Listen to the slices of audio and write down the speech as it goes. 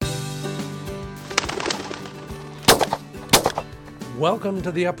Welcome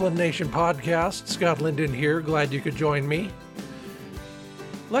to the Upland Nation podcast. Scott Linden here. Glad you could join me.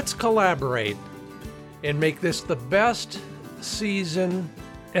 Let's collaborate and make this the best season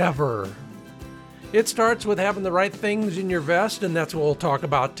ever. It starts with having the right things in your vest, and that's what we'll talk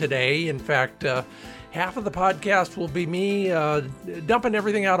about today. In fact, half of the podcast will be me dumping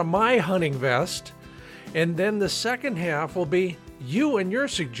everything out of my hunting vest, and then the second half will be you and your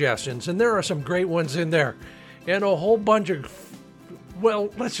suggestions, and there are some great ones in there, and a whole bunch of,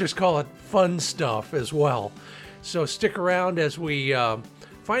 well, let's just call it fun stuff as well. So stick around as we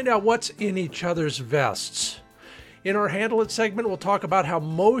find out what's in each other's vests. In our Handle It segment, we'll talk about how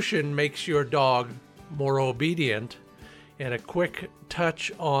motion makes your dog more obedient, and a quick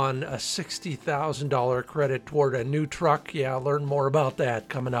touch on a $60,000 credit toward a new truck. Yeah, learn more about that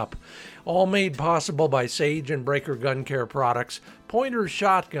coming up. All made possible by Sage and Breaker Gun Care products, Pointers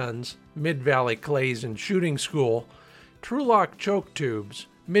Shotguns, Mid-Valley Clays and Shooting School, TruLock Choke Tubes,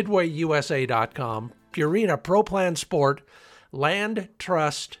 MidwayUSA.com, Purina Pro Plan Sport,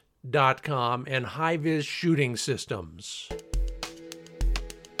 LandTrust.com, and High-Vis Shooting Systems.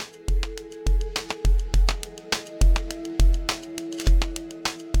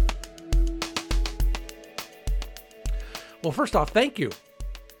 Well, first off, thank you.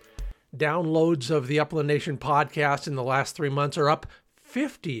 Downloads of the Upland Nation podcast in the last 3 months are up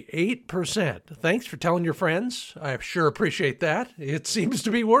 58%. Thanks for telling your friends. I sure appreciate that. It seems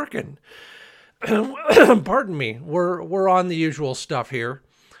to be working. Pardon me. We're on the usual stuff here.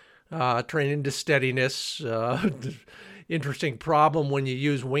 Training to steadiness. Interesting problem when you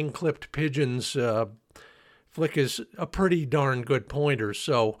use wing-clipped pigeons. Flick is a pretty darn good pointer,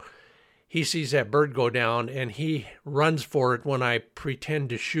 so he sees that bird go down and he runs for it when I pretend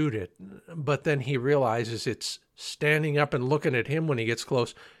to shoot it. But then he realizes it's standing up and looking at him when he gets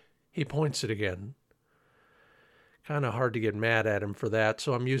close. He points it again. Kind of hard to get mad at him for that.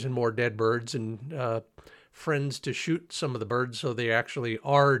 So I'm using more dead birds and friends to shoot some of the birds so they actually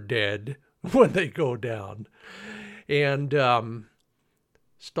are dead when they go down. And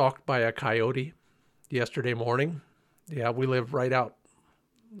stalked by a coyote yesterday morning. Yeah, we live right out.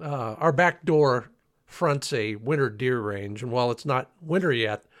 Our back door fronts a winter deer range, and while it's not winter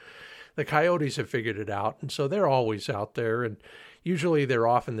yet, the coyotes have figured it out, and so they're always out there, and usually they're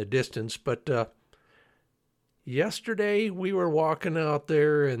off in the distance. But yesterday we were walking out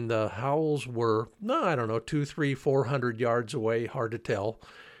there, and the howls were, 200, 300, 400 yards away, hard to tell.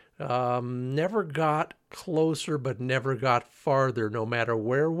 Never got closer, but never got farther. No matter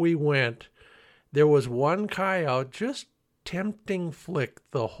where we went, there was one coyote just tempting Flick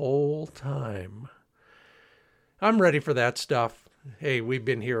the whole time. I'm ready for that stuff. Hey, we've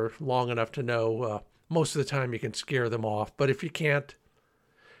been here long enough to know most of the time you can scare them off, but if you can't,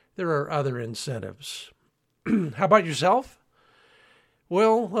 there are other incentives. How about yourself?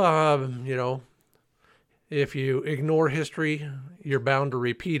 Well, if you ignore history, you're bound to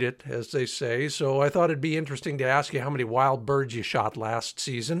repeat it, as they say. So I thought it'd be interesting to ask you how many wild birds you shot last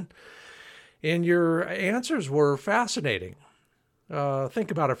season. And your answers were fascinating. Think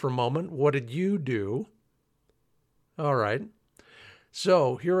about it for a moment. What did you do? All right.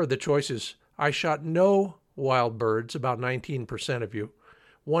 So here are the choices. I shot no wild birds, about 19% of you.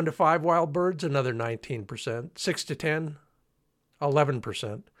 1 to 5 wild birds, another 19%. 6 to 10,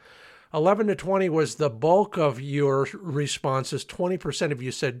 11%. 11 to 20 was the bulk of your responses. 20% of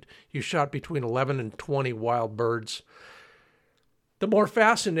you said you shot between 11 and 20 wild birds. The more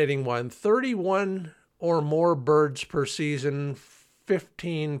fascinating one, 31 or more birds per season,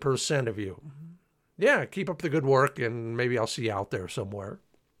 15% of you. Yeah, keep up the good work, and maybe I'll see you out there somewhere.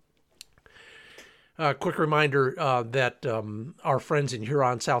 Quick reminder that our friends in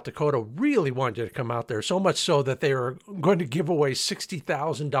Huron, South Dakota really want you to come out there, so much so that they are going to give away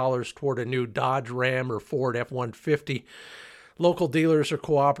 $60,000 toward a new Dodge Ram or Ford F-150. Local dealers are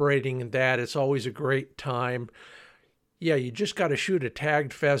cooperating in that. It's always a great time. Yeah, you just got to shoot a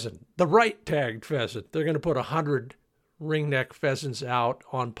tagged pheasant, the right tagged pheasant. They're going to put 100 ringneck pheasants out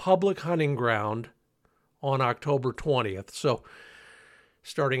on public hunting ground on October 20th. So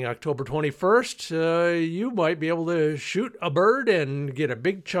starting October 21st, you might be able to shoot a bird and get a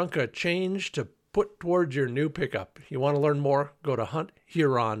big chunk of change to put towards your new pickup. You want to learn more? Go to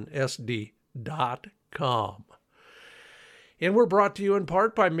hunthuronsd.com. And we're brought to you in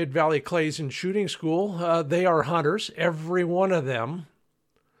part by Mid-Valley Clays and Shooting School. They are hunters, every one of them.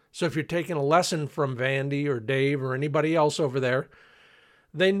 So if you're taking a lesson from Vandy or Dave or anybody else over there,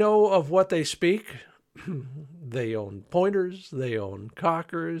 they know of what they speak. They own pointers, they own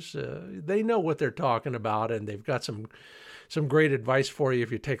cockers. They know what they're talking about, and they've got some great advice for you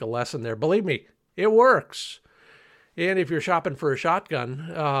if you take a lesson there. Believe me, it works. And if you're shopping for a shotgun,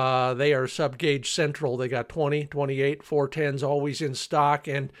 they are Subgauge Central. They got 20, 28, 410s always in stock.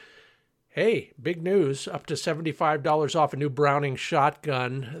 And hey, big news, up to $75 off a new Browning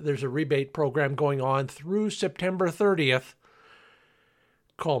shotgun. There's a rebate program going on through September 30th.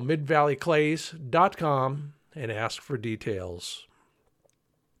 Call midvalleyclays.com and ask for details.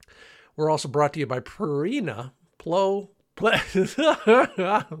 We're also brought to you by Purina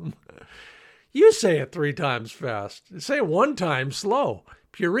You say it 3 times fast. Say it 1 time slow.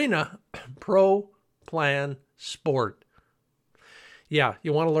 Purina Pro Plan Sport. Yeah,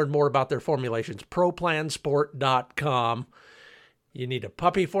 you want to learn more about their formulations. ProPlansport.com. You need a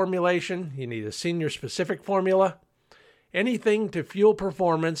puppy formulation. You need a senior-specific formula. Anything to fuel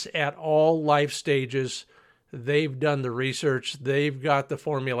performance at all life stages. They've done the research. They've got the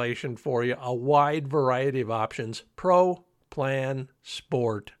formulation for you. A wide variety of options.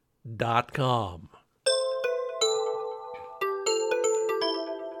 ProPlansport.com.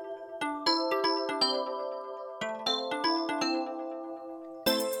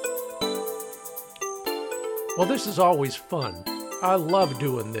 Well, this is always fun. I love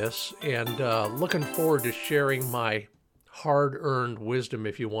doing this and looking forward to sharing my hard-earned wisdom,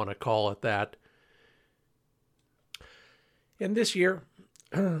 if you want to call it that. And this year,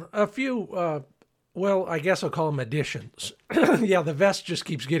 a few, I guess I'll call them additions. Yeah, the vest just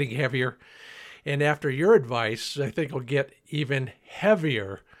keeps getting heavier. And after your advice, I think it'll get even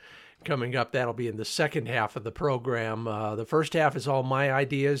heavier coming up. That'll be in the second half of the program. The first half is all my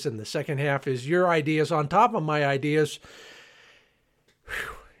ideas, and the second half is your ideas on top of my ideas.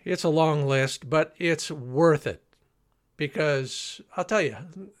 Whew, it's a long list, but it's worth it. Because I'll tell you,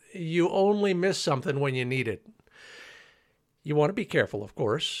 you only miss something when you need it. You want to be careful, of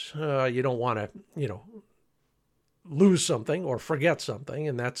course. You don't want to, lose something or forget something.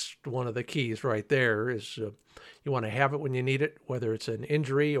 And that's one of the keys right there is you want to have it when you need it, whether it's an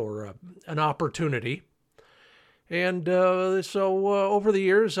injury or an opportunity. And so over the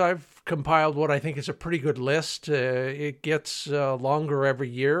years, I've compiled what I think is a pretty good list. It gets longer every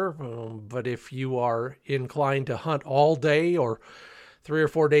year. But if you are inclined to hunt all day or 3 or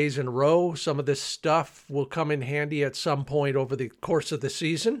 4 days in a row, some of this stuff will come in handy at some point over the course of the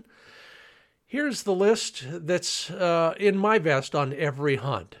season. Here's the list that's in my vest on every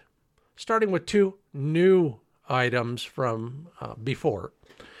hunt, starting with 2 new items from before.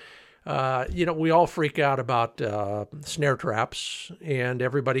 We all freak out about snare traps, and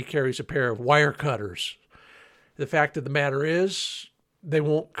everybody carries a pair of wire cutters. The fact of the matter is, they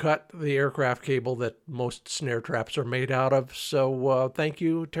won't cut the aircraft cable that most snare traps are made out of. So thank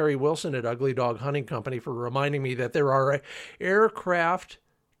you, Terry Wilson at Ugly Dog Hunting Company, for reminding me that there are aircraft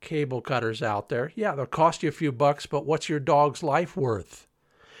cable cutters out there. Yeah, they'll cost you a few bucks, but what's your dog's life worth?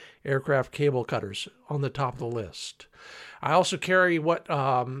 Aircraft cable cutters on the top of the list. I also carry what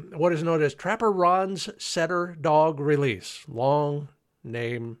is known as Trapper Ron's Setter Dog Release. Long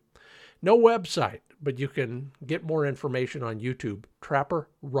name. No website, but you can get more information on YouTube. Trapper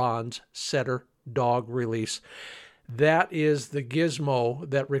Ron's Setter Dog Release. That is the gizmo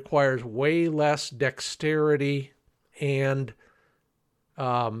that requires way less dexterity and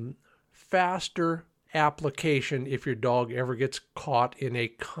faster application if your dog ever gets caught in a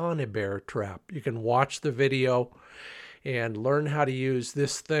conibear trap. You can watch the video and learn how to use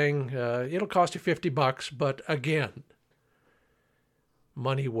this thing. It'll cost you $50, but again,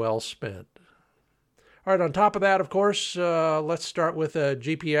 money well spent. All right, on top of that, of course, let's start with a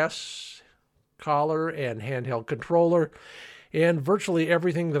GPS collar and handheld controller. And virtually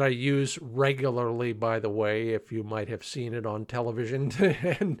everything that I use regularly, by the way, if you might have seen it on television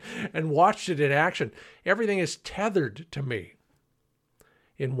and watched it in action, everything is tethered to me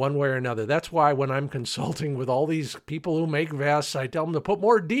in one way or another. That's why when I'm consulting with all these people who make vests, I tell them to put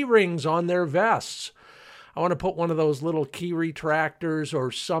more D-rings on their vests. I want to put one of those little key retractors or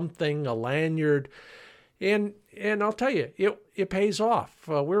something, a lanyard. And I'll tell you, it pays off.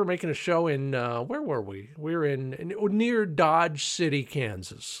 We were making a show in, where were we? We were near Dodge City,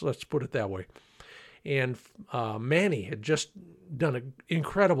 Kansas. Let's put it that way. And Manny had just done an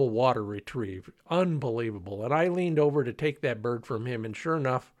incredible water retrieve. Unbelievable. And I leaned over to take that bird from him, and sure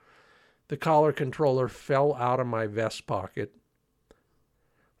enough, the collar controller fell out of my vest pocket.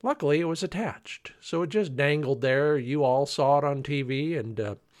 Luckily, it was attached, so it just dangled there. You all saw it on TV,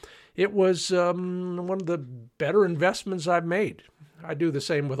 and it was one of the better investments I've made. I do the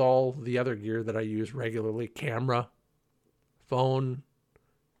same with all the other gear that I use regularly. Camera, phone,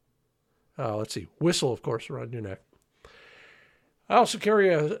 whistle, of course, around your neck. I also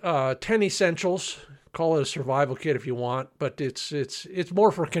carry a 10 Essentials. Call it a survival kit if you want, but it's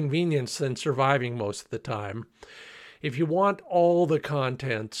more for convenience than surviving most of the time. If you want all the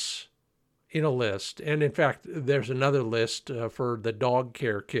contents in a list, and in fact, there's another list for the dog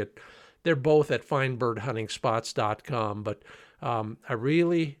care kit. They're both at finebirdhuntingspots.com, but I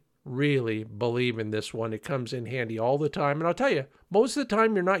really believe in this one. It comes in handy all the time. And I'll tell you, most of the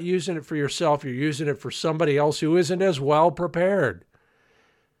time you're not using it for yourself. You're using it for somebody else who isn't as well prepared.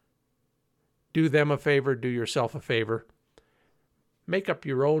 Do them a favor, do yourself a favor. Make up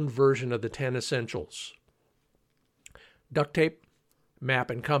your own version of the 10 essentials. Duct tape, map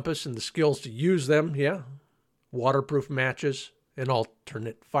and compass, and the skills to use them, yeah. Waterproof matches, an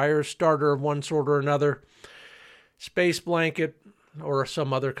alternate fire starter of one sort or another, space blanket, or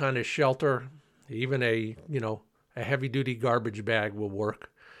some other kind of shelter. Even a heavy-duty garbage bag will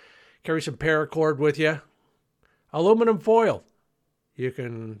work. Carry some paracord with you. Aluminum foil. You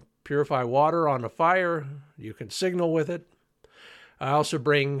can purify water on a fire. You can signal with it. I also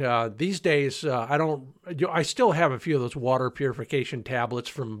bring, these days, I still have a few of those water purification tablets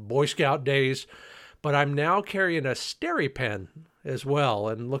from Boy Scout days, but I'm now carrying a SteriPen as well,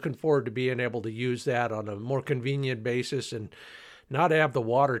 and looking forward to being able to use that on a more convenient basis and not have the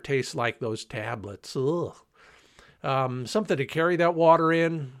water taste like those tablets. Ugh. Something to carry that water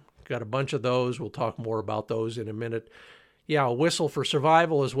in. Got a bunch of those. We'll talk more about those in a minute. Yeah, a whistle for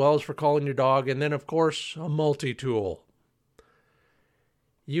survival as well as for calling your dog. And then, of course, a multi-tool.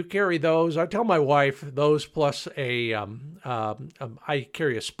 You carry those. I tell my wife those plus I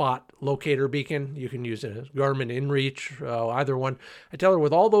carry a spot locator beacon. You can use a Garmin InReach, either one. I tell her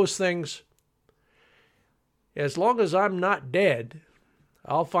with all those things, as long as I'm not dead,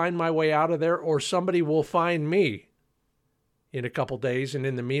 I'll find my way out of there, or somebody will find me in a couple days. And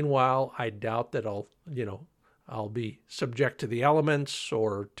in the meanwhile, I doubt that I'll be subject to the elements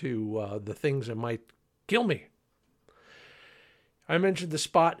or to the things that might kill me. I mentioned the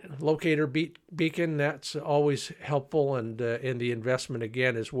spot locator beacon. That's always helpful, and the investment,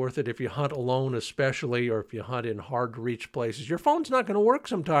 again, is worth it if you hunt alone especially, or if you hunt in hard-to-reach places. Your phone's not going to work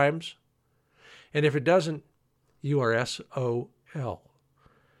sometimes, and if it doesn't, you are SOL.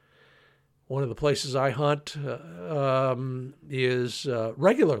 One of the places I hunt is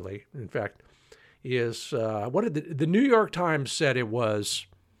regularly, in fact, is what did the New York Times said it was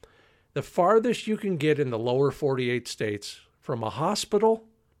the farthest you can get in the lower 48 states from a hospital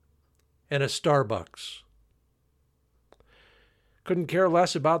and a Starbucks. Couldn't care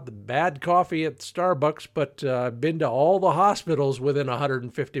less about the bad coffee at Starbucks, but been to all the hospitals within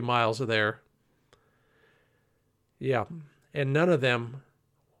 150 miles of there. Yeah, and none of them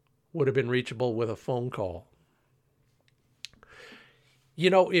would have been reachable with a phone call. I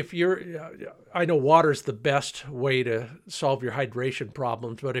know water's the best way to solve your hydration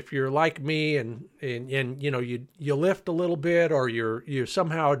problems, but if you're like me and you lift a little bit, or you're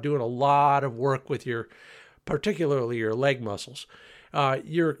somehow doing a lot of work with particularly your leg muscles,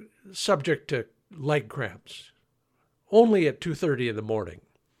 you're subject to leg cramps only at 2:30 in the morning.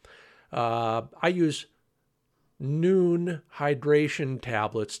 I use Nuun hydration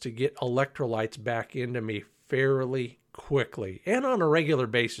tablets to get electrolytes back into me fairly quickly and on a regular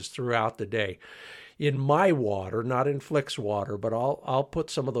basis throughout the day. In my water, not in Flick's water, but I'll put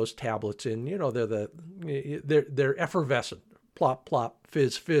some of those tablets in. They're effervescent, plop plop,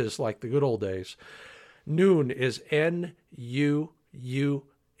 fizz fizz, like the good old days. Nuun is Nuun,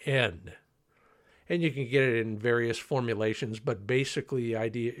 and you can get it in various formulations, but basically the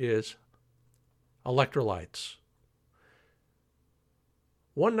idea is electrolytes.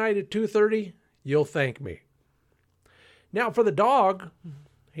 One night at 2:30, you'll thank me. Now, for the dog,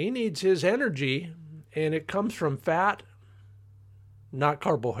 he needs his energy, and it comes from fat, not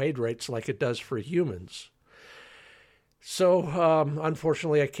carbohydrates like it does for humans. So,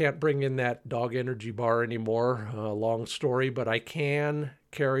 unfortunately, I can't bring in that dog energy bar anymore. Long story, but I can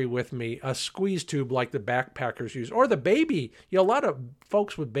carry with me a squeeze tube like the backpackers use, or the baby. A lot of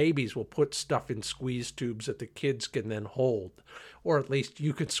folks with babies will put stuff in squeeze tubes that the kids can then hold, or at least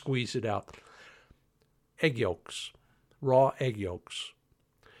you could squeeze it out. Egg yolks. Raw egg yolks.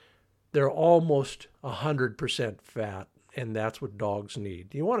 They're almost 100% fat, and that's what dogs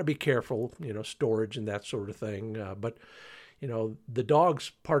need. You want to be careful, storage and that sort of thing. But the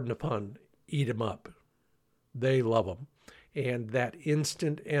dogs, pardon the pun, eat them up. They love them, and that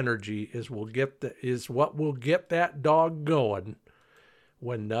instant energy is what will get that dog going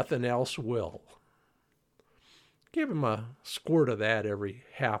when nothing else will. Give him a squirt of that every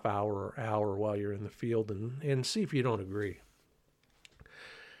half hour or hour while you're in the field, and see if you don't agree.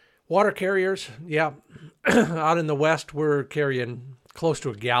 Water carriers, yeah. Out in the West, we're carrying close to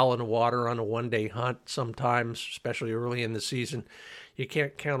a gallon of water on a one-day hunt sometimes, especially early in the season. You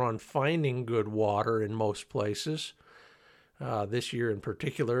can't count on finding good water in most places. This year in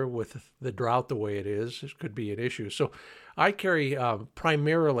particular, with the drought the way it is, it could be an issue. So I carry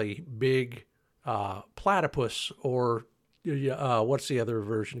primarily big platypus or what's the other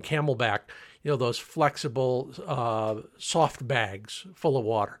version? Camelback. Those flexible soft bags full of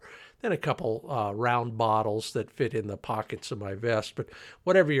water. Then a couple round bottles that fit in the pockets of my vest. But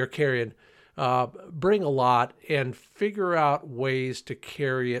whatever you're carrying, bring a lot and figure out ways to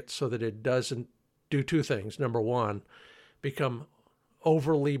carry it so that it doesn't do two things. Number one, become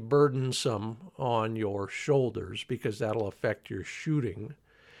overly burdensome on your shoulders, because that'll affect your shooting.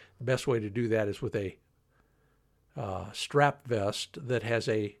 The best way to do that is with a strap vest that has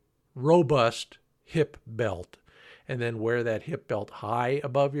a robust hip belt, and then wear that hip belt high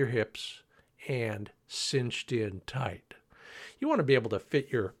above your hips and cinched in tight. You want to be able to fit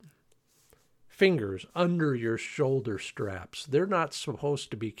your fingers under your shoulder straps. They're not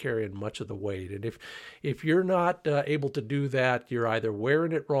supposed to be carrying much of the weight. And if you're not able to do that, you're either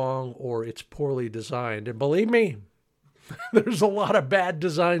wearing it wrong or it's poorly designed. And believe me, there's a lot of bad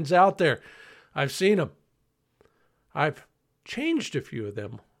designs out there. I've seen them. I've changed a few of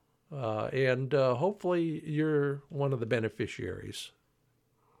them. And hopefully you're one of the beneficiaries.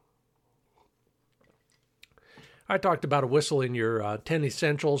 I talked about a whistle in your 10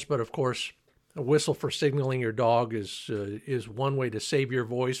 essentials, but of course, a whistle for signaling your dog is one way to save your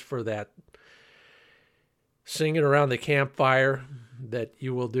voice for that singing around the campfire that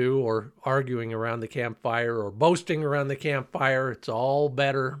you will do, or arguing around the campfire, or boasting around the campfire. It's all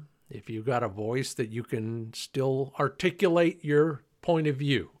better if you've got a voice that you can still articulate your point of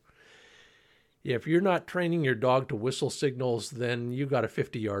view. If you're not training your dog to whistle signals, then you got a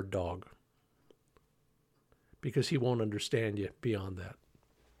 50-yard dog, because he won't understand you beyond that.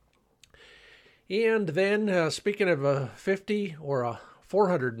 And then, speaking of a 50 or a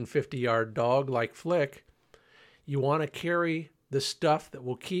 450-yard dog like Flick, you want to carry the stuff that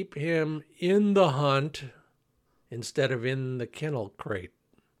will keep him in the hunt instead of in the kennel crate.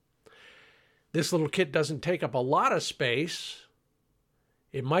 This little kit doesn't take up a lot of space.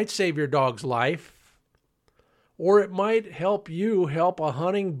 It might save your dog's life, or it might help you help a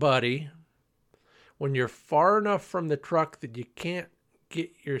hunting buddy when you're far enough from the truck that you can't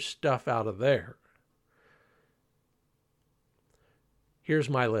get your stuff out of there. Here's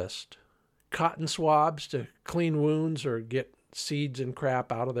my list. Cotton swabs to clean wounds or get seeds and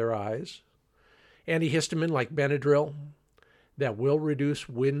crap out of their eyes. Antihistamine like Benadryl that will reduce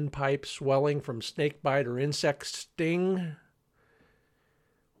windpipe swelling from snake bite or insect sting.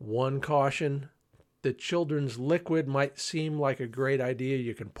 One caution, the children's liquid might seem like a great idea.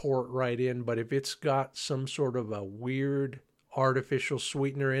 You can pour it right in, but if it's got some sort of a weird artificial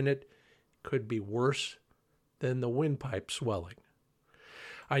sweetener in it, it could be worse than the windpipe swelling.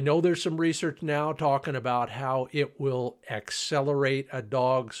 I know there's some research now talking about how it will accelerate a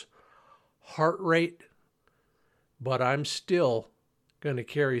dog's heart rate, but I'm still going to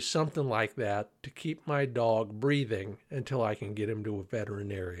carry something like that to keep my dog breathing until I can get him to a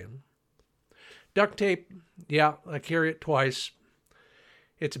veterinarian. Duct tape, yeah, I carry it twice.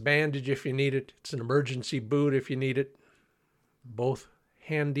 It's a bandage if you need it. It's an emergency boot if you need it. Both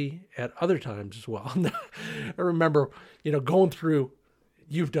handy at other times as well. I remember, going through,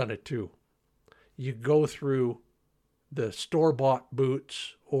 you've done it too. You go through the store-bought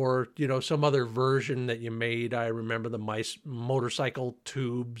boots or, some other version that you made. I remember the motorcycle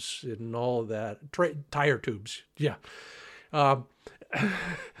tubes and all of that. Tire tubes, yeah.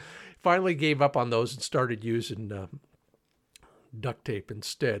 Finally gave up on those and started using duct tape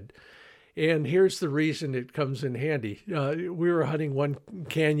instead. And here's the reason it comes in handy. We were hunting one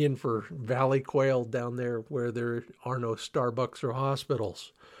canyon for valley quail down there where there are no Starbucks or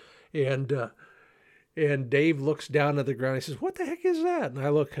hospitals. And Dave looks down at the ground. He says, "What the heck is that?" And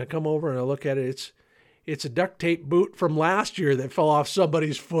I come over and I look at it. It's a duct tape boot from last year that fell off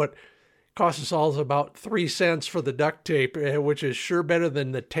somebody's foot. Cost us all about 3 cents for the duct tape, which is sure better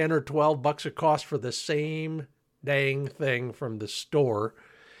than the 10 or 12 bucks it cost for the same dang thing from the store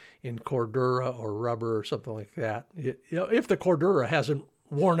in Cordura or rubber or something like that. If the Cordura hasn't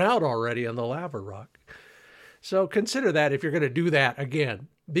worn out already on the lava rock. So consider that if you're going to do that again.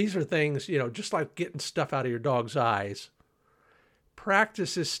 These are things, just like getting stuff out of your dog's eyes.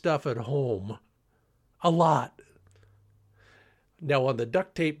 Practice this stuff at home a lot. Now on the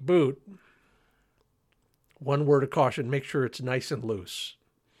duct tape boot, one word of caution, make sure it's nice and loose.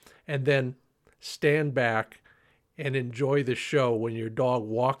 And then stand back and enjoy the show when your dog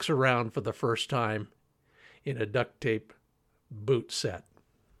walks around for the first time in a duct tape boot set.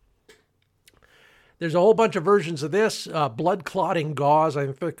 There's a whole bunch of versions of this. Blood clotting gauze, I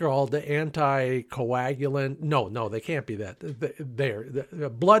think they're called the anticoagulant. No, they can't be that. The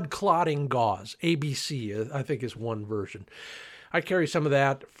blood clotting gauze, ABC, I think is one version. I carry some of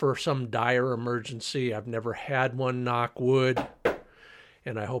that for some dire emergency. I've never had one, knock wood,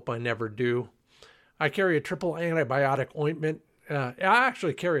 and I hope I never do. I carry a triple antibiotic ointment. I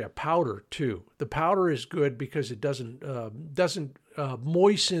actually carry a powder too. The powder is good because it doesn't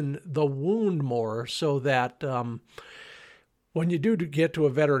moisten the wound more, so that when you do get to a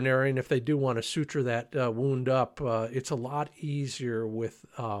veterinarian, if they do want to suture that wound up, it's a lot easier with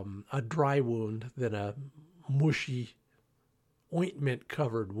a dry wound than a mushy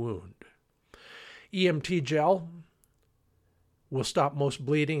ointment-covered wound. EMT gel will stop most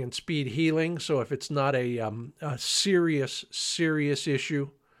bleeding and speed healing. So if it's not a serious issue,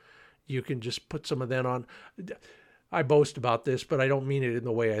 you can just put some of that on. I boast about this, but I don't mean it in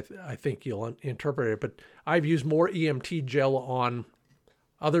the way I think you'll interpret it. But I've used more EMT gel on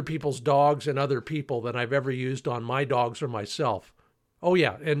other people's dogs and other people than I've ever used on my dogs or myself. Oh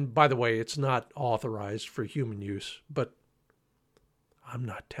yeah, and by the way, it's not authorized for human use, but I'm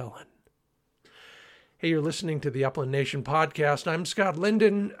not telling. Hey, you're listening to the Upland Nation podcast. I'm Scott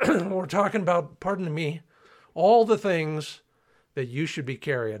Linden. We're talking about, pardon me, all the things that you should be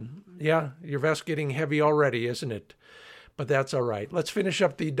carrying. Yeah, your vest's getting heavy already, isn't it? But that's all right. Let's finish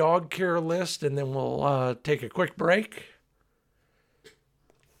up the dog care list, and then we'll take a quick break.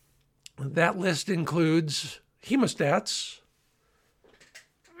 That list includes hemostats.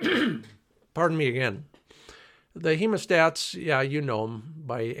 Pardon me again. The hemostats, yeah, you know them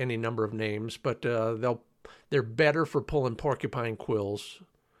by any number of names, but they're better for pulling porcupine quills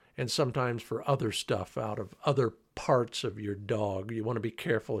and sometimes for other stuff out of other parts of your dog. You want to be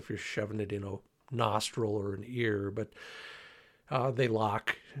careful if you're shoving it in a nostril or an ear, but they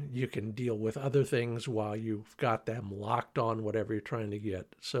lock. You can deal with other things while you've got them locked on whatever you're trying to get.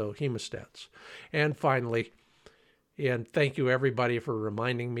 So hemostats. And finally, and thank you, everybody, for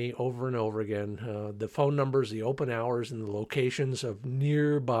reminding me over and over again, the phone numbers, the open hours, and the locations of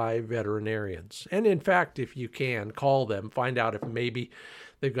nearby veterinarians. And in fact, if you can, call them, find out if maybe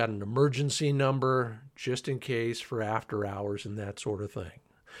they've got an emergency number just in case for after hours and that sort of thing.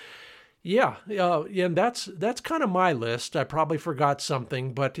 Yeah, and that's kind of my list. I probably forgot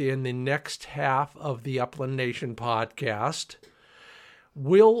something, but in the next half of the Upland Nation podcast,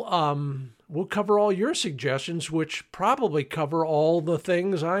 we'll cover all your suggestions, which probably cover all the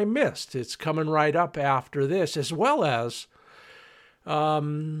things I missed. It's coming right up after this, as well as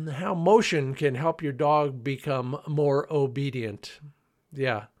how motion can help your dog become more obedient.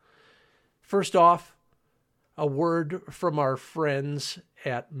 Yeah. First off, a word from our friends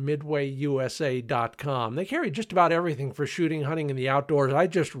at MidwayUSA.com. They carry just about everything for shooting, hunting, and the outdoors. I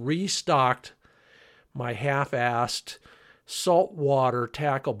just restocked my half-assed saltwater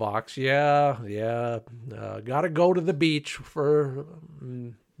tackle box. Got to go to the beach for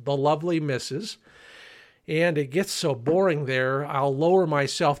the lovely missus. And it gets so boring there, I'll lower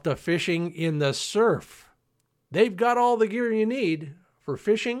myself to fishing in the surf. They've got all the gear you need for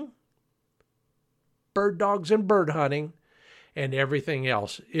fishing, bird dogs and bird hunting, and everything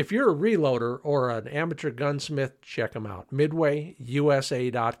else. If you're a reloader or an amateur gunsmith, check them out.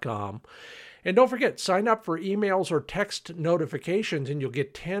 MidwayUSA.com. And don't forget, sign up for emails or text notifications and you'll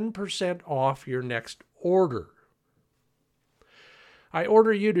get 10% off your next order. I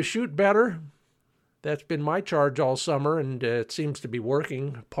order you to shoot better. That's been my charge all summer, and it seems to be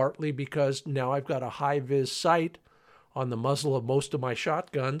working, partly because now I've got a high-vis sight on the muzzle of most of my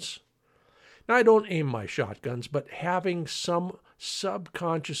shotguns. Now, I don't aim my shotguns, but having some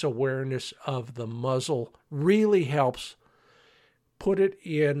subconscious awareness of the muzzle really helps put it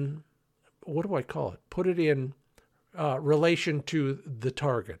in, what do I call it? Put it in relation to the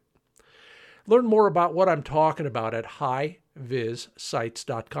target. Learn more about what I'm talking about at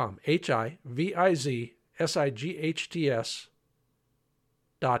HiVizSights.com.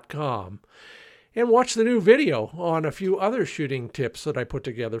 HiVizSights.com. And watch the new video on a few other shooting tips that I put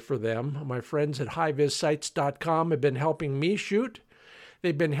together for them. My friends at HiVizSights.com have been helping me shoot.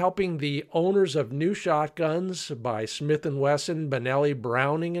 They've been helping the owners of new shotguns by Smith & Wesson, Benelli,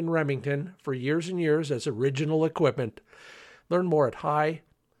 Browning, and Remington for years and years as original equipment. Learn more at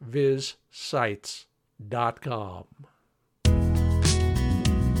HiVizSights.com.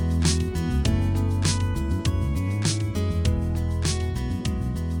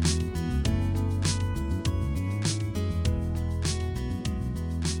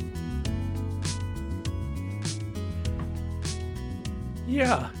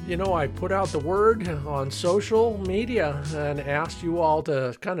 Yeah, I put out the word on social media and asked you all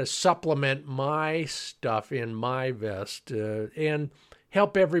to kind of supplement my stuff in my vest and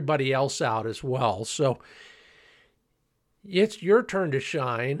help everybody else out as well. So it's your turn to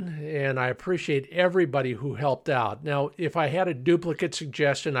shine, and I appreciate everybody who helped out. Now, if I had a duplicate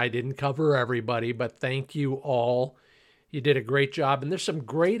suggestion, I didn't cover everybody, but thank you all. You did a great job, and there's some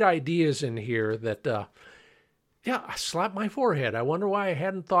great ideas in here that I slapped my forehead. I wonder why I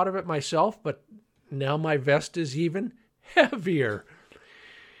hadn't thought of it myself, but now my vest is even heavier.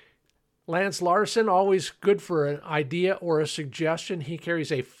 Lance Larson, always good for an idea or a suggestion. He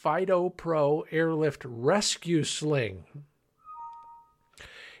carries a Fido Pro Airlift Rescue Sling.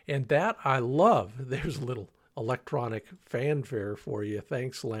 And that I love. There's a little electronic fanfare for you.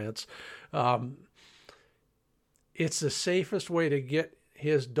 Thanks, Lance. It's the safest way to get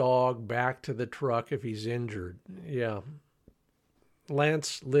his dog back to the truck if he's injured. Yeah.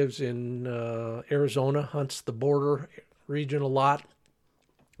 Lance lives in Arizona, hunts the border region a lot.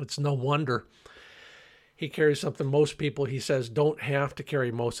 It's no wonder he carries something most people, he says, don't have to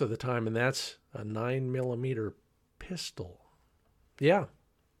carry most of the time, and that's a 9mm pistol. Yeah.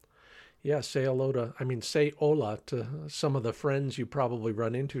 Yeah, say hola to some of the friends you probably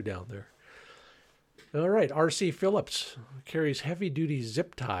run into down there. All right, R.C. Phillips carries heavy-duty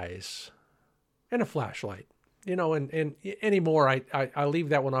zip ties and a flashlight. And anymore, I leave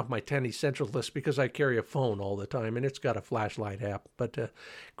that one off my 10 essentials list because I carry a phone all the time, and it's got a flashlight app. But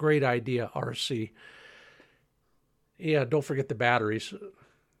great idea, R.C. Yeah, don't forget the batteries.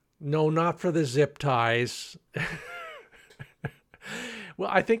 No, not for the zip ties. Well,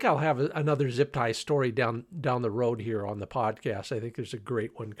 I think I'll have another zip tie story down the road here on the podcast. I think there's a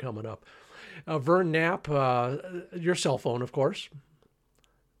great one coming up. Vern Knapp, your cell phone, of course.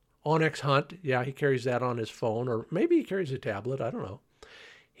 Onyx Hunt, yeah, he carries that on his phone, or maybe he carries a tablet, I don't know.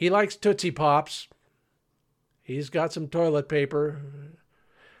 He likes Tootsie Pops. He's got some toilet paper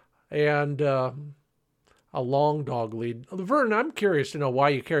and a long dog lead. Vern, I'm curious to know why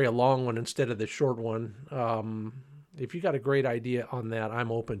you carry a long one instead of the short one. If you got a great idea on that,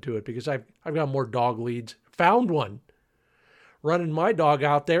 I'm open to it because I've got more dog leads. Found one running my dog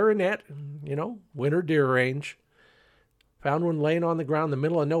out there in that, winter deer range. Found one laying on the ground in the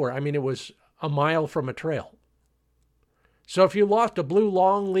middle of nowhere. I mean, it was a mile from a trail. So if you lost a blue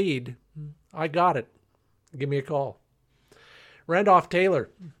long lead, I got it. Give me a call. Randolph Taylor.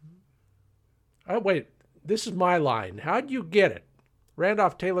 Oh, wait, this is my line. How'd you get it?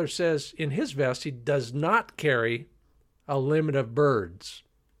 Randolph Taylor says in his vest he does not carry a limit of birds.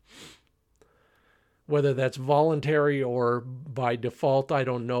 Whether that's voluntary or by default, I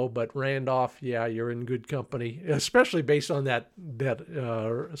don't know. But Randolph, yeah, you're in good company, especially based on that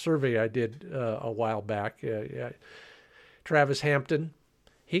survey I did a while back. Yeah. Travis Hampton,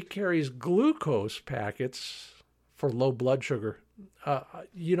 he carries glucose packets for low blood sugar.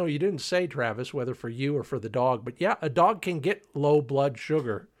 You didn't say, Travis, whether for you or for the dog, but yeah, a dog can get low blood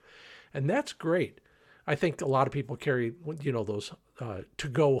sugar, and that's great. I think a lot of people carry, those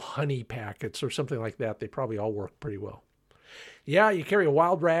to-go honey packets or something like that. They probably all work pretty well. Yeah, you carry a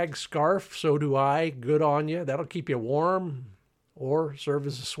wild rag scarf. So do I. Good on you. That'll keep you warm or serve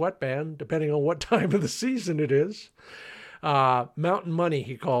as a sweatband, depending on what time of the season it is. Mountain money,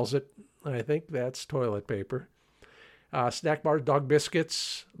 he calls it. I think that's toilet paper. Snack bars, dog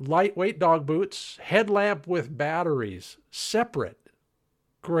biscuits, lightweight dog boots, headlamp with batteries, separate.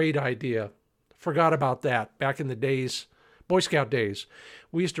 Great idea. Forgot about that. Back in the days, Boy Scout days,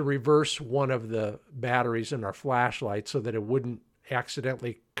 we used to reverse one of the batteries in our flashlight so that it wouldn't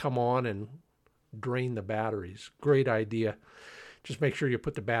accidentally come on and drain the batteries. Great idea. Just make sure you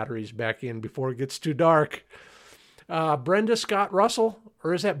put the batteries back in before it gets too dark. Brenda Scott Russell,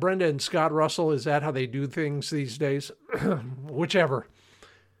 or is that Brenda and Scott Russell? Is that how they do things these days? Whichever.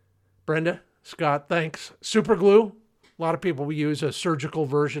 Brenda, Scott, thanks. Super glue. A lot of people will use a surgical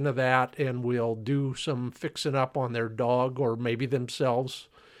version of that and will do some fixing up on their dog or maybe themselves.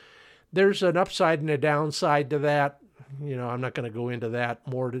 There's an upside and a downside to that. I'm not going to go into that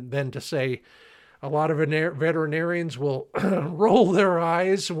more than to say a lot of veterinarians will roll their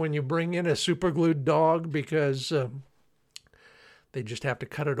eyes when you bring in a super glued dog because they just have to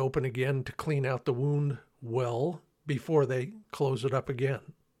cut it open again to clean out the wound well before they close it up again.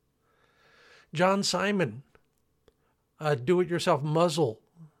 John Simon, do-it-yourself muzzle,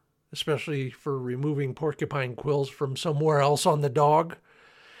 especially for removing porcupine quills from somewhere else on the dog.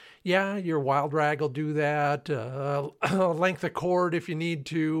 Yeah, your wild rag will do that. Length of cord if you need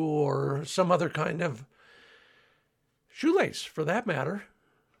to, or some other kind of shoelace for that matter.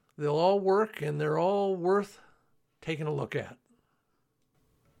 They'll all work, and they're all worth taking a look at.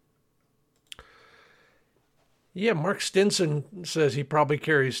 Yeah, Mark Stinson says he probably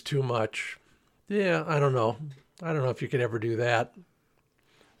carries too much. Yeah, I don't know. I don't know if you could ever do that.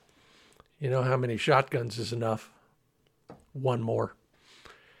 You know how many shotguns is enough? One more.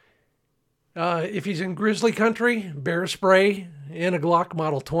 If he's in grizzly country, bear spray and a Glock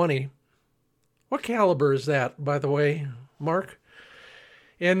Model 20. What caliber is that, by the way, Mark?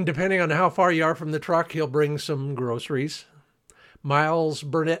 And depending on how far you are from the truck, he'll bring some groceries. Miles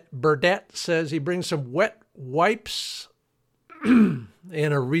Burdett says he brings some wet wipes and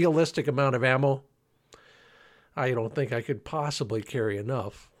a realistic amount of ammo. I don't think I could possibly carry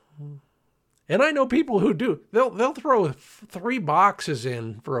enough. And I know people who do. They'll throw 3 boxes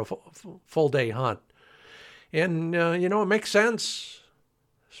in for a full day hunt. And, it makes sense,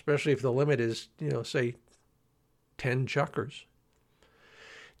 especially if the limit is, say 10 chuckers.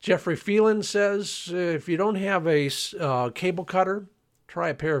 Jeffrey Phelan says if you don't have a cable cutter, try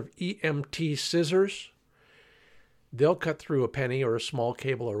a pair of EMT scissors. They'll cut through a penny or a small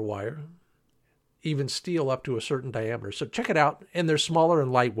cable or wire, even steel up to a certain diameter. So check it out, and they're smaller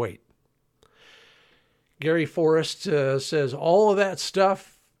and lightweight. Gary Forrest says all of that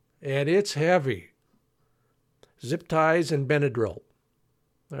stuff, and it's heavy. Zip ties and Benadryl.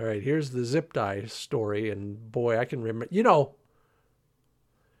 All right, here's the zip tie story, and boy, I can remember.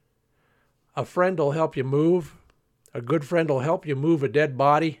 A friend will help you move. A good friend will help you move a dead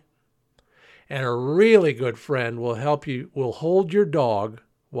body. And a really good friend will hold your dog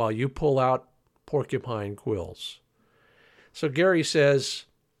while you pull out porcupine quills. So Gary says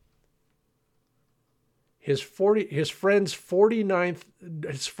his friend's dog's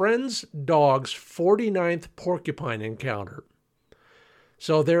 49th porcupine encounter.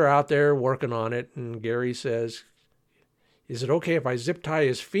 So they're out there working on it, and Gary says, is it okay if I zip tie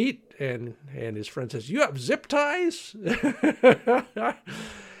his feet? And his friend says, you have zip ties?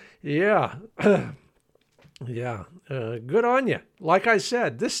 Yeah. Yeah. Good on you. Like I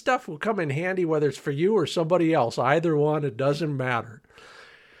said, this stuff will come in handy whether it's for you or somebody else. Either one, it doesn't matter.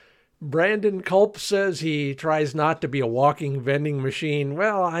 Brandon Culp says he tries not to be a walking vending machine.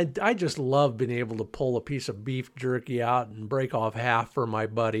 Well, I just love being able to pull a piece of beef jerky out and break off half for my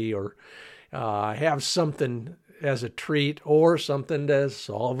buddy, or have something as a treat or something to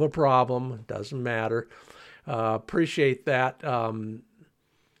solve a problem. Doesn't matter. Appreciate that.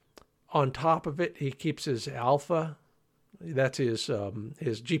 On top of it, he keeps his Alpha, that's his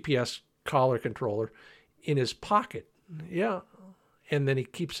GPS collar controller, in his pocket. Yeah. And then he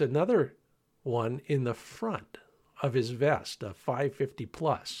keeps another one in the front of his vest, a 550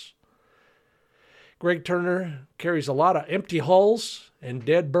 plus. Greg Turner carries a lot of empty hulls and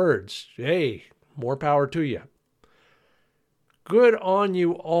dead birds. Hey, more power to you. Good on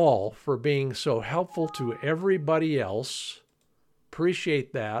you all for being so helpful to everybody else.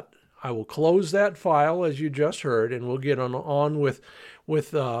 Appreciate that. I will close that file, as you just heard, and we'll get on with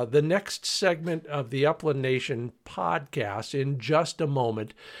the next segment of the Upland Nation podcast in just a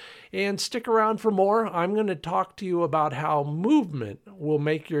moment. And stick around for more. I'm going to talk to you about how movement will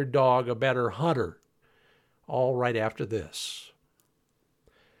make your dog a better hunter, all right after this.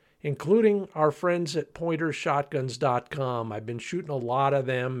 Including our friends at pointershotguns.com. I've been shooting a lot of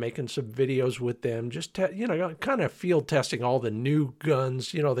them, making some videos with them, just kind of field testing all the new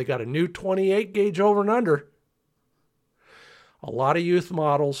guns. They got a new 28 gauge over and under, a lot of youth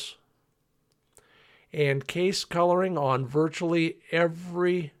models, and case coloring on virtually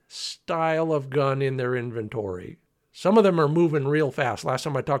every style of gun in their inventory. Some of them are moving real fast. Last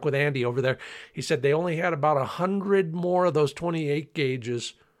time I talked with Andy over there, he said they only had about 100 more of those 28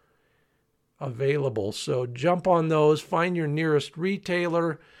 gauges available. So jump on those, find your nearest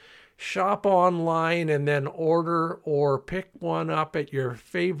retailer, shop online, and then order or pick one up at your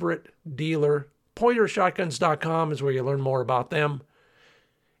favorite dealer. Pointershotguns.com is where you learn more about them,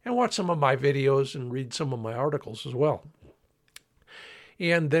 and watch some of my videos and read some of my articles as well.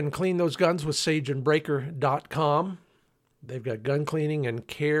 And then clean those guns with sageandbreaker.com. They've got gun cleaning and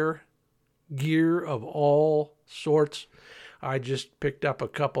care gear of all sorts. I just picked up a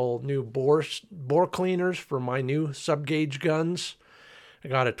couple new bore cleaners for my new sub-gauge guns. I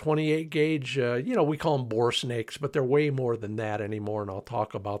got a 28 gauge, we call them bore snakes, but they're way more than that anymore, and I'll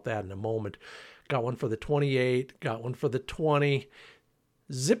talk about that in a moment. Got one for the 28, got one for the 20.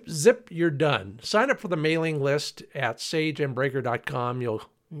 Zip, you're done. Sign up for the mailing list at sageandbreaker.com. You'll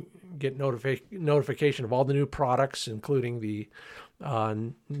get notification of all the new products, including the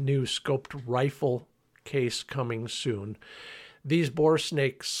new scoped rifle case coming soon. These bore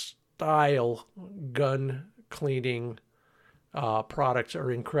snake style gun cleaning products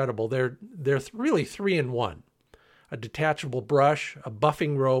are incredible. They're really 3-in-1: a detachable brush, a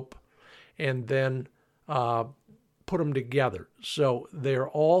buffing rope, and then put them together. So they're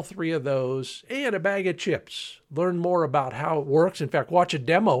all three of those and a bag of chips. Learn more about how it works. In fact, watch a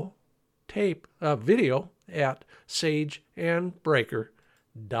demo video at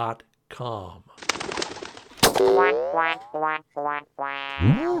sageandbreaker.com.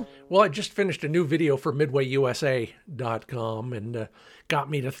 Well, I just finished a new video for MidwayUSA.com and got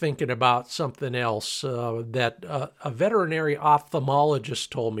me to thinking about something else that a veterinary ophthalmologist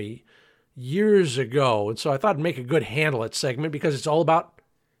told me years ago. And so I thought I'd make a good Handle It segment because it's all about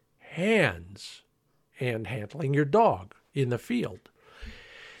hands and handling your dog in the field.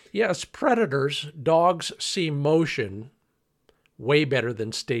 Yes, predators, dogs see motion way better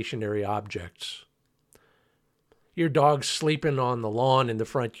than stationary objects. Your dog's sleeping on the lawn in the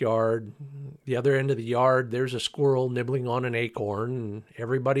front yard. The other end of the yard, there's a squirrel nibbling on an acorn, and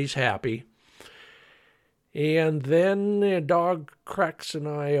everybody's happy. And then a dog cracks an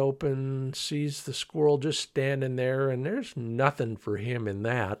eye open, sees the squirrel just standing there, and there's nothing for him in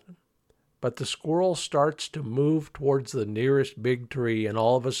that. But the squirrel starts to move towards the nearest big tree, and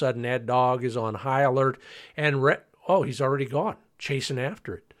all of a sudden that dog is on high alert, and he's already gone, chasing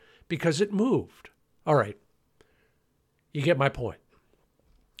after it, because it moved. All right. You get my point.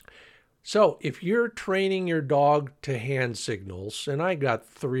 So if you're training your dog to hand signals, and I got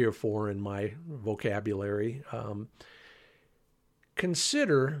 3 or 4 in my vocabulary,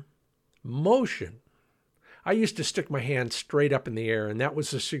 consider motion. I used to stick my hand straight up in the air, and that was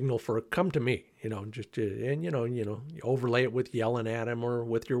the signal for come to me. You overlay it with yelling at him or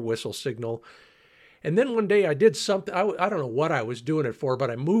with your whistle signal. And then one day I did something, I don't know what I was doing it for,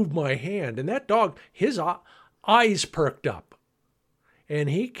 but I moved my hand, and that dog, his eyes perked up, and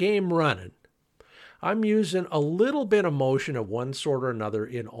he came running. I'm using a little bit of motion of one sort or another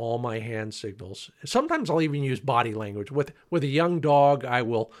in all my hand signals. Sometimes I'll even use body language. With a young dog, I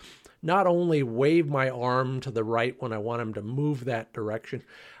will not only wave my arm to the right when I want him to move that direction,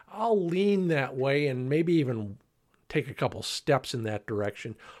 I'll lean that way and maybe even take a couple steps in that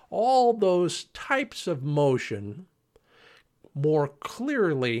direction. All those types of motion more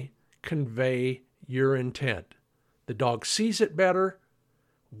clearly convey your intent. The dog sees it better.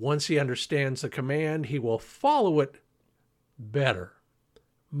 Once he understands the command, he will follow it better.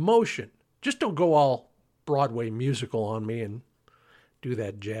 Motion. Just don't go all Broadway musical on me and do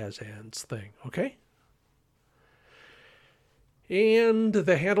that jazz hands thing, okay? And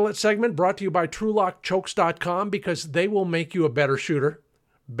the Handle It segment brought to you by TrueLockChokes.com, because they will make you a better shooter.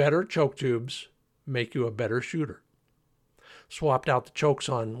 Better choke tubes make you a better shooter. Swapped out the chokes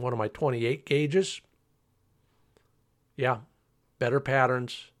on one of my 28 gauges. Yeah, better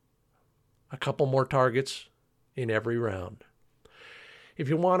patterns, a couple more targets in every round. If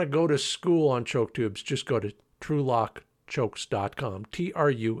you want to go to school on choke tubes, just go to TrueLockChokes.com,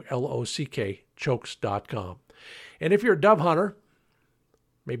 TruLock chokes.com. And if you're a dove hunter,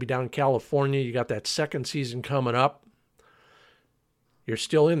 maybe down in California, you got that second season coming up. You're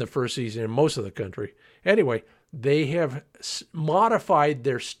still in the first season in most of the country. Anyway, they have modified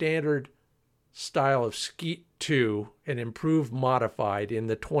their standard style of Skeet 2 and improved modified in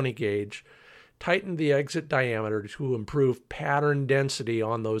the 20 gauge, tightened the exit diameter to improve pattern density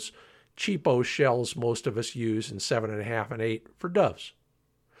on those cheapo shells most of us use in 7.5 and 8 for doves.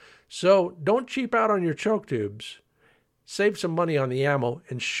 So don't cheap out on your choke tubes. Save some money on the ammo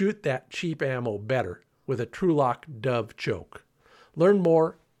and shoot that cheap ammo better with a TrueLock Dove choke. Learn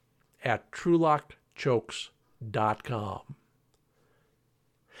more at TrueLockChokes.com.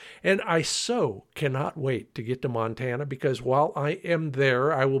 And I so cannot wait to get to Montana, because while I am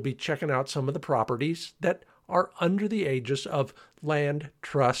there, I will be checking out some of the properties that are under the aegis of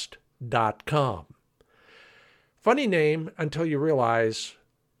LandTrust.com. Funny name until you realize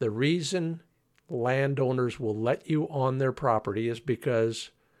the reason landowners will let you on their property is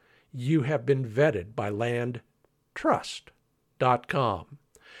because you have been vetted by LandTrust.com.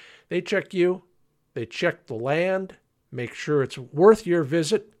 They check you, they check the land, make sure it's worth your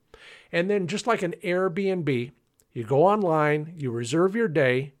visit, and then just like an Airbnb, you go online, you reserve your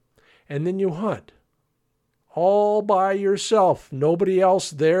day, and then you hunt. All by yourself. Nobody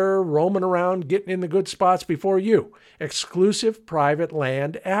else there roaming around getting in the good spots before you. Exclusive private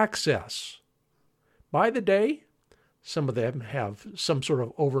land access. By the day, some of them have some sort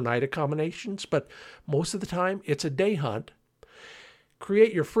of overnight accommodations, but most of the time it's a day hunt.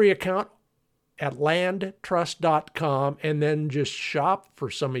 Create your free account at landtrust.com and then just shop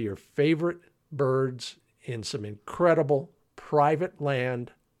for some of your favorite birds in some incredible private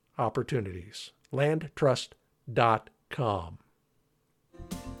land opportunities. Landtrust.com.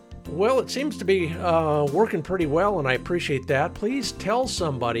 Well, it seems to be working pretty well, and I appreciate that. Please tell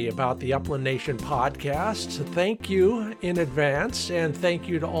somebody about the Upland Nation podcast. Thank you in advance, and thank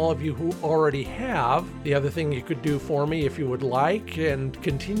you to all of you who already have. The other thing you could do for me, if you would like, and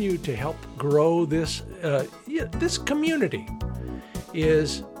continue to help grow this this community,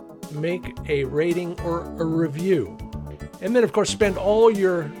 is make a rating or a review. And then, of course, spend all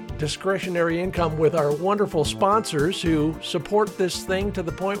your discretionary income with our wonderful sponsors who support this thing to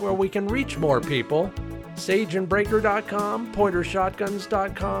the point where we can reach more people. SageandBreaker.com,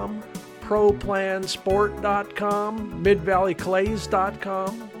 PointerShotguns.com, ProPlansport.com,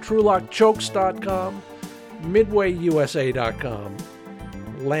 MidValleyClays.com, TrueLockChokes.com, MidwayUSA.com,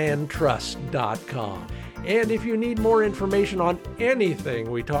 LandTrust.com. And if you need more information on anything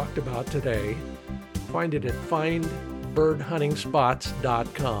we talked about today, find it at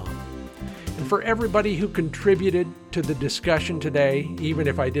FindBirdHuntingSpots.com. And for everybody who contributed to the discussion today, even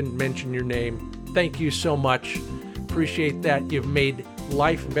if I didn't mention your name, thank you so much. Appreciate that. You've made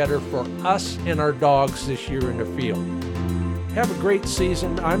life better for us and our dogs this year in the field. Have a great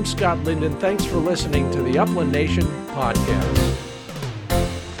season. I'm Scott Linden. Thanks for listening to the Upland Nation podcast.